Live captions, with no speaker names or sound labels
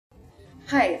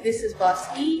Hi, this is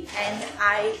Bosky and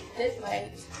I did my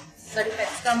Certified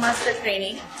Scrum Master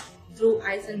training through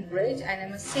iZenBridge, and I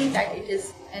must say that it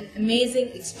is an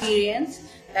amazing experience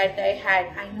that I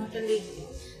had. I not only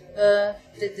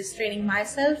did this training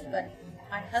myself, but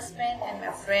my husband and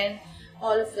my friend,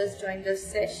 all of us joined the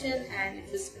session, and it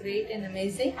was great and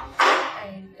amazing.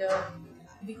 And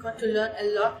we got to learn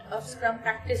a lot of Scrum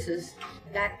practices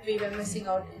that we were missing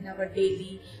out in our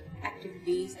daily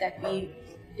activities that we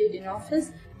did in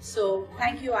office. So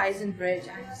thank you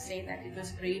iZenBridge. I must say that it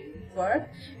was great work,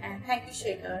 and thank you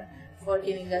Shekhar for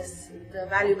giving us the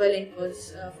valuable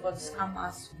inputs for the Scrum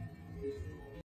Master.